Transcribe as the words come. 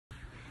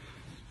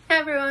Hi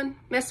everyone,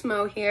 Miss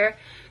Mo here.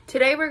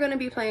 Today we're going to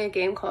be playing a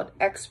game called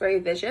X-Ray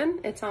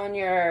Vision. It's on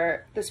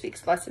this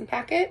week's lesson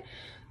packet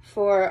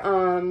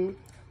for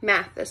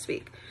math this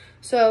week.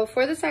 So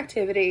for this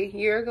activity,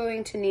 you're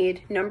going to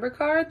need number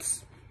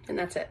cards, and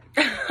that's it.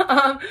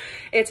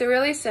 It's a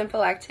really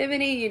simple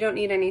activity. You don't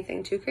need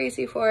anything too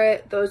crazy for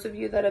it. Those of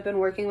you that have been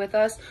working with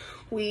us,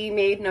 we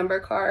made number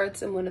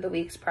cards in one of the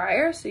weeks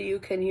prior, so you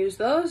can use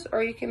those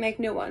or you can make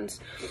new ones.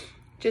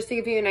 Just to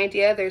give you an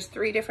idea, there's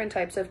 3 different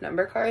types of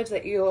number cards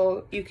that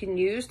you can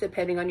use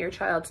depending on your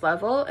child's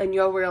level, and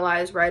you'll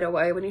realize right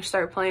away when you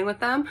start playing with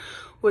them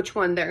which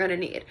one they're gonna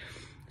need.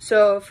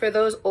 So for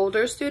those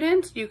older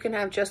students, you can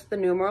have just the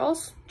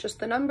numerals, just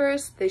the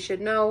numbers. They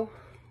should know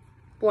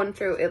 1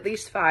 through at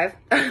least 5.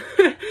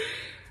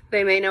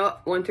 They may know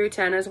 1 through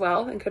 10 as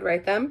well and could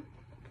write them.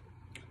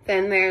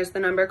 Then there's the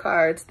number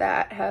cards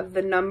that have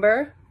the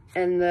number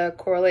and the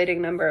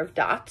correlating number of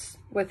dots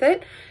with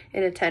it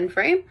in a 10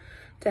 frame.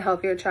 To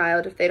help your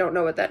child, if they don't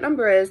know what that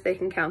number is, they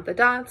can count the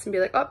dots and be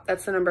like, oh,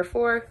 that's the number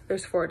 4.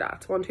 There's 4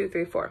 dots. 1, 2,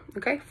 3, 4.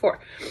 Okay, 4.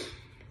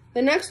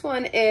 The next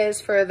one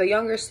is for the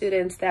younger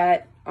students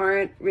that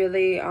aren't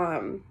really,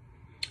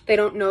 they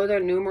don't know their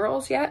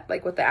numerals yet,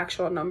 like what the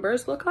actual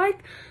numbers look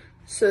like.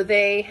 So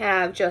they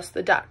have just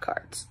the dot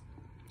cards.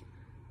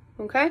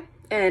 Okay,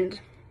 and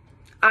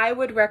I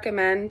would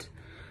recommend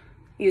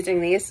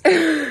using these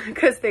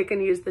because they can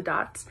use the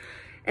dots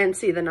and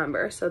see the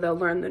number, so they'll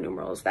learn the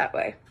numerals that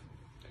way.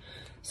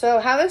 So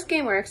how this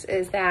game works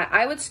is that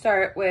I would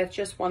start with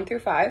just 1 through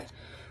 5.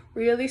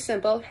 Really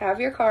simple. Have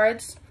your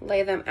cards,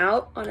 lay them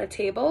out on a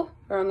table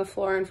or on the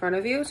floor in front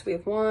of you. So we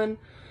have 1,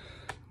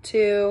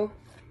 2,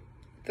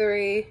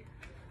 3,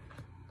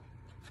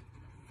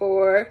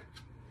 4,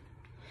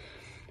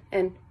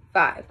 and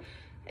 5.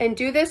 And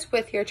do this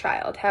with your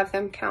child. Have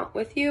them count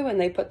with you when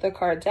they put the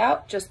cards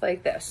out, just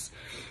like this.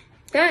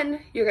 Then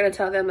you're going to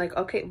tell them, like,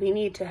 okay, we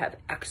need to have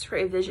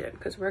X-ray vision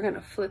because we're going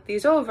to flip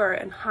these over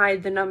and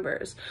hide the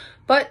numbers,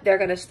 but they're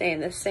going to stay in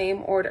the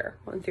same order,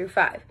 1 through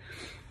 5.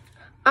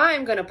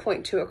 I'm going to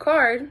point to a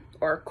card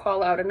or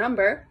call out a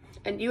number,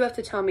 and you have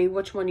to tell me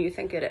which one you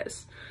think it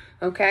is,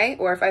 okay?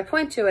 Or if I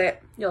point to it,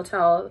 you'll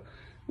tell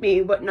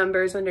me what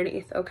number is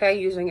underneath, okay,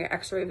 using your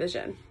X-ray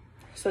vision.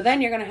 So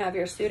then you're going to have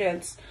your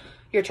students,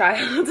 your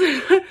child,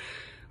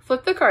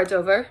 flip the cards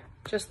over,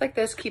 just like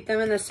this, keep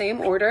them in the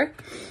same order,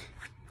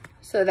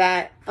 so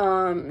that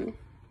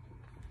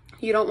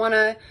you don't want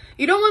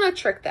to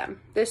trick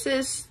them. This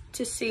is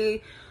to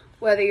see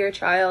whether your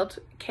child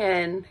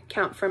can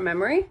count from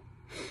memory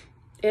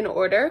in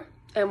order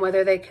and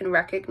whether they can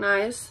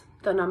recognize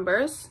the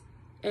numbers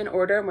in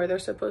order and where they're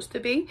supposed to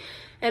be.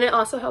 And it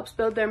also helps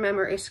build their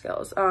memory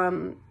skills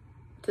so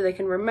they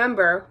can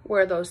remember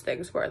where those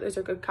things were. Those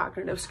are good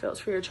cognitive skills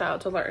for your child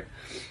to learn.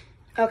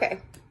 Okay,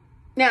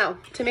 now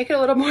to make it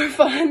a little more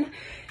fun,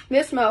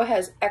 Miss Mo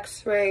has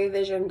X-ray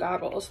vision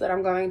goggles that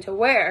I'm going to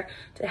wear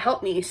to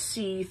help me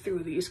see through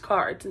these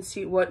cards and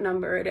see what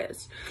number it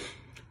is.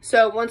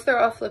 So once they're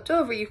all flipped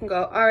over, you can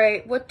go, all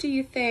right, what do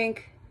you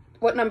think,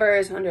 what number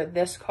is under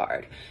this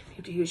card? You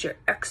have to use your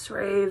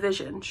X-ray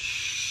vision.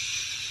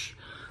 Shh.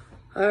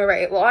 All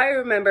right, well, I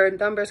remember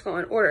numbers go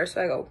in order.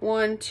 So I go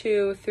 1,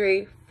 2,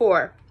 3,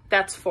 4.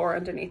 That's 4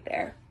 underneath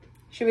there.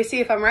 Should we see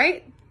if I'm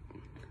right?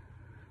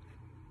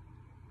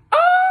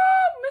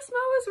 Oh, Miss Mo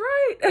is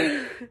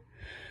right.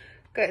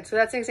 Good, so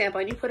that's an example,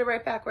 and you put it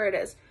right back where it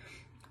is.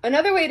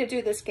 Another way to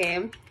do this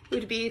game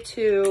would be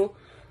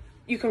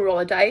you can roll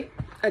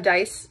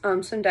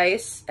some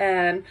dice,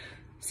 and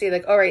see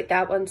like, all right,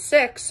 that one's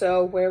 6,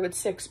 so where would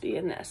 6 be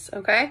in this,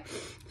 okay?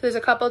 So there's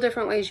a couple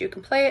different ways you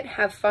can play it,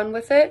 have fun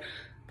with it,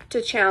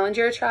 to challenge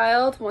your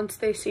child. Once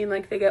they seem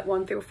like they get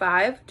 1 through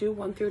 5, do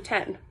 1 through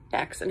 10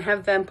 next, and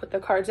have them put the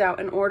cards out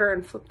in order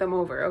and flip them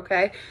over,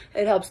 okay?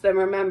 It helps them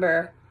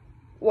remember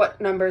what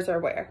numbers are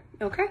where,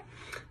 okay?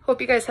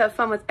 Hope you guys have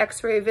fun with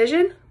X-Ray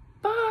Vision.